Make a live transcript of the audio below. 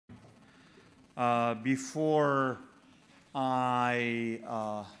Before I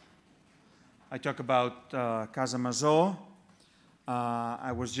talk about Casa Masó,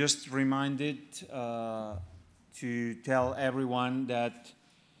 I was just reminded to tell everyone that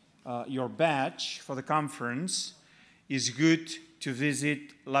your badge for the conference is good to visit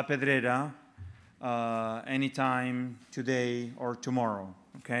La Pedrera anytime today or tomorrow,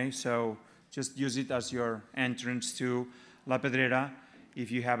 okay? So just use it as your entrance to La Pedrera if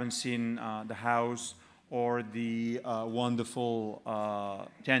you haven't seen the house or the wonderful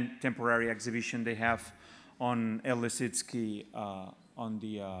temporary exhibition they have on El Lisitsky on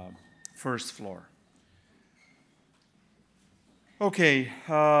the first floor. Okay,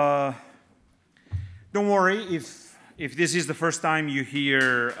 don't worry if this is the first time you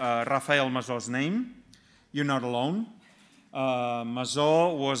hear Rafael Masó's name. You're not alone.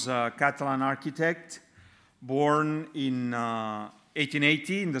 Masó was a Catalan architect born in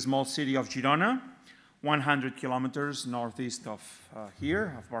 1880 in the small city of Girona, 100 kilometers northeast of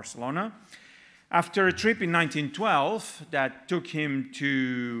here, of Barcelona. After a trip in 1912 that took him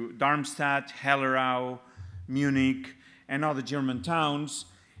to Darmstadt, Hellerau, Munich, and other German towns,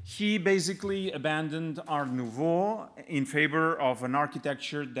 he basically abandoned Art Nouveau in favor of an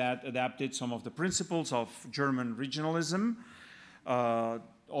architecture that adapted some of the principles of German regionalism,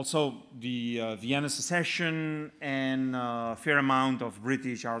 also the Vienna Secession, and a fair amount of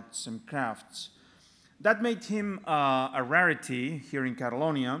British arts and crafts. That made him a rarity here in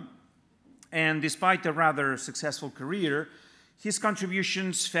Catalonia, and despite a rather successful career, his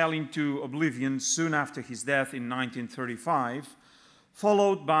contributions fell into oblivion soon after his death in 1935,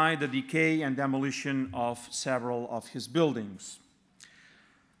 followed by the decay and demolition of several of his buildings.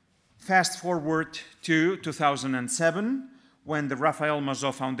 Fast forward to 2007, when the Rafael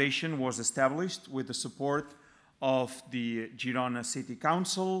Masó Foundation was established with the support of the Girona City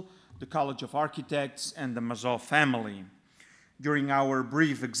Council, the College of Architects, and the Masó family. During our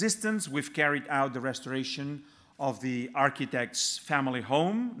brief existence, we've carried out the restoration of the architect's family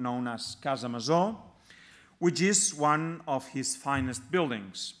home, known as Casa Masó, which is one of his finest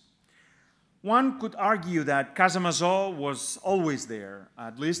buildings. One could argue that Casa Masó was always there,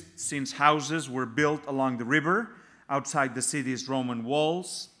 at least since houses were built along the river outside the city's Roman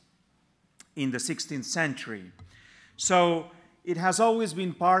walls in the 16th century. So it has always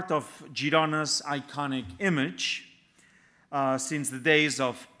been part of Girona's iconic image, since the days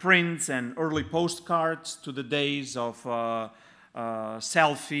of prints and early postcards to the days of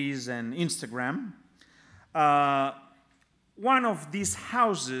selfies and Instagram. One of these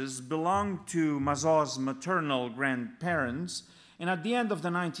houses belonged to Masó's maternal grandparents, and at the end of the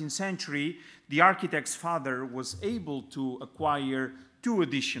 19th century, the architect's father was able to acquire two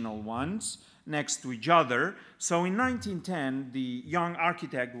additional ones next to each other. So in 1910, the young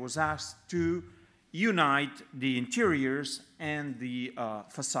architect was asked to unite the interiors and the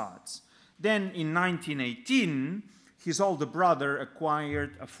facades. Then in 1918, his older brother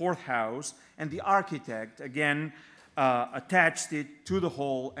acquired a fourth house, and the architect again attached it to the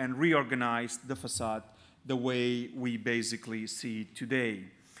whole and reorganized the facade the way we basically see it today.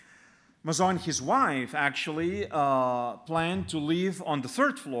 Masó and his wife actually planned to live on the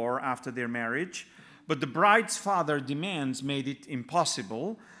third floor after their marriage, but the bride's father demands made it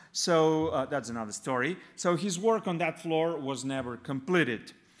impossible. So that's another story. So his work on that floor was never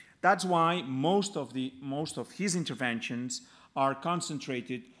completed. That's why most of his interventions are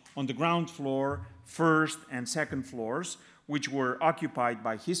concentrated on the ground floor, first and second floors, which were occupied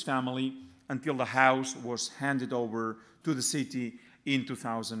by his family until the house was handed over to the city in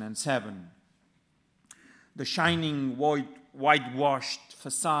 2007. The shining whitewashed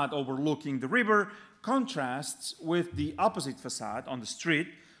facade overlooking the river contrasts with the opposite facade on the street,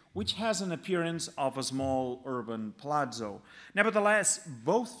 which has an appearance of a small urban palazzo. Nevertheless,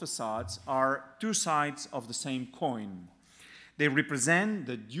 both facades are two sides of the same coin. They represent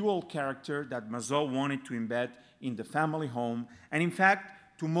the dual character that Masó wanted to embed in the family home, and in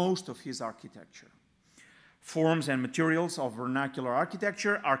fact, to most of his architecture. Forms and materials of vernacular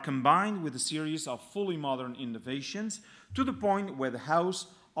architecture are combined with a series of fully modern innovations to the point where the house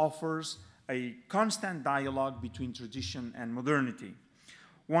offers a constant dialogue between tradition and modernity.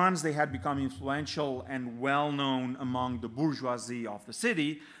 Once they had become influential and well-known among the bourgeoisie of the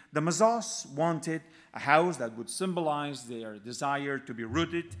city, the Masós wanted a house that would symbolize their desire to be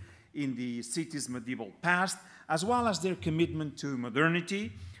rooted in the city's medieval past, as well as their commitment to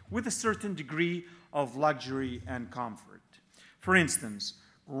modernity with a certain degree of luxury and comfort. For instance,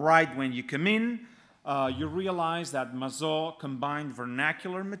 right when you come in, you realize that Masó combined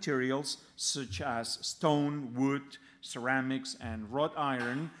vernacular materials such as stone, wood, ceramics, and wrought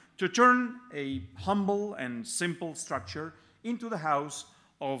iron to turn a humble and simple structure into the house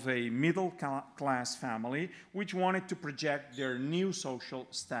of a middle-class family which wanted to project their new social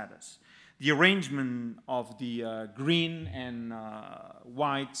status. The arrangement of the green and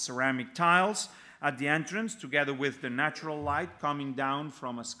white ceramic tiles at the entrance, together with the natural light coming down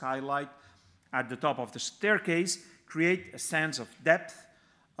from a skylight at the top of the staircase, create a sense of depth,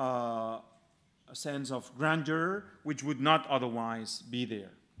 a sense of grandeur, which would not otherwise be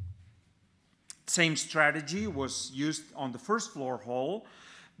there. Same strategy was used on the first floor hall.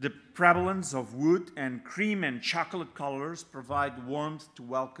 The prevalence of wood and cream and chocolate colors provide warmth to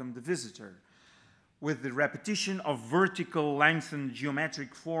welcome the visitor. With the repetition of vertical lengthened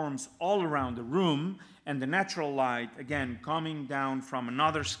geometric forms all around the room and the natural light, again, coming down from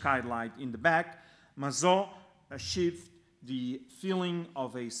another skylight in the back, Masó achieved the feeling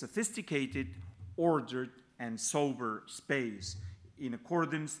of a sophisticated, ordered, and sober space in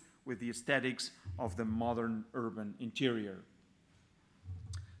accordance with the aesthetics of the modern urban interior.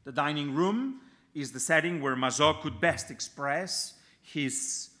 The dining room is the setting where Masó could best express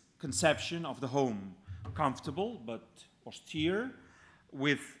his conception of the home, comfortable but austere,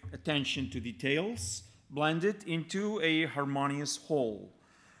 with attention to details, blended into a harmonious whole,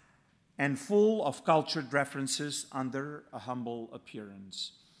 and full of cultured references under a humble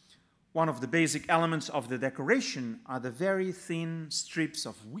appearance. One of the basic elements of the decoration are the very thin strips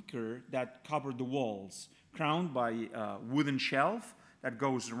of wicker that cover the walls, crowned by a wooden shelf that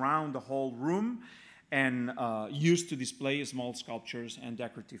goes around the whole room and used to display small sculptures and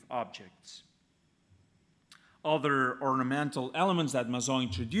decorative objects. Other ornamental elements that Masó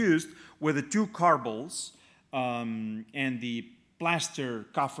introduced were the two corbels and the plaster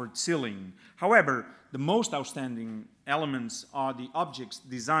coffered ceiling. However, the most outstanding elements are the objects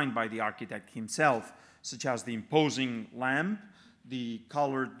designed by the architect himself, such as the imposing lamp, the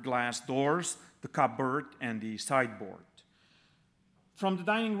colored glass doors, the cupboard, and the sideboard. From the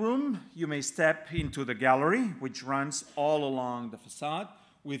dining room, you may step into the gallery, which runs all along the facade,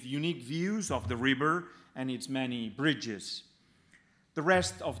 with unique views of the river and its many bridges. The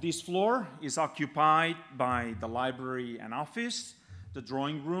rest of this floor is occupied by the library and office, the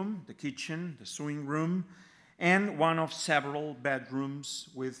drawing room, the kitchen, the sewing room, and one of several bedrooms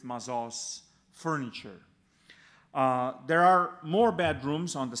with Masó's furniture. There are more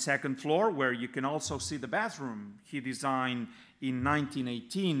bedrooms on the second floor where you can also see the bathroom he designed in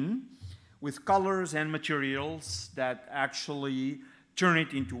 1918 with colors and materials that actually turn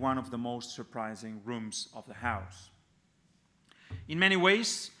it into one of the most surprising rooms of the house. In many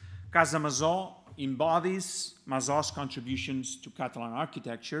ways, Casa Masó embodies Masó's contributions to Catalan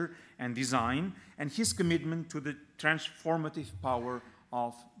architecture and design and his commitment to the transformative power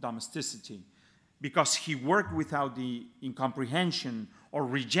of domesticity. Because he worked without the incomprehension or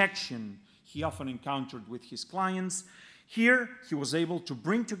rejection he often encountered with his clients, here he was able to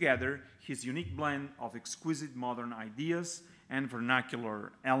bring together his unique blend of exquisite modern ideas and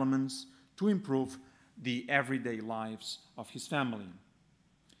vernacular elements to improve the everyday lives of his family.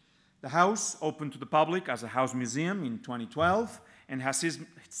 The house opened to the public as a house museum in 2012 and has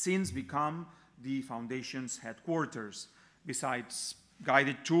since become the foundation's headquarters. Besides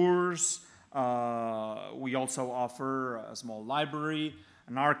guided tours, we also offer a small library,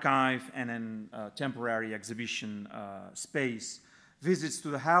 an archive, and a temporary exhibition space. Visits to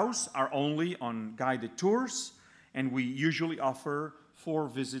the house are only on guided tours, and we usually offer 4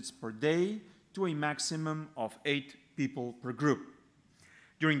 visits per day to a maximum of 8 people per group.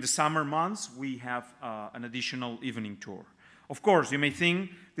 During the summer months, we have an additional evening tour. Of course, you may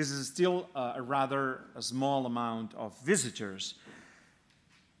think this is still a rather small amount of visitors.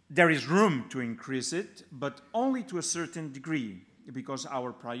 There is room to increase it, but only to a certain degree, because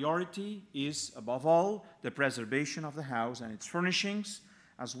our priority is, above all, the preservation of the house and its furnishings,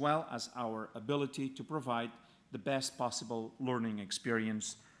 as well as our ability to provide the best possible learning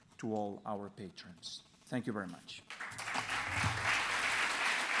experience to all our patrons. Thank you very much.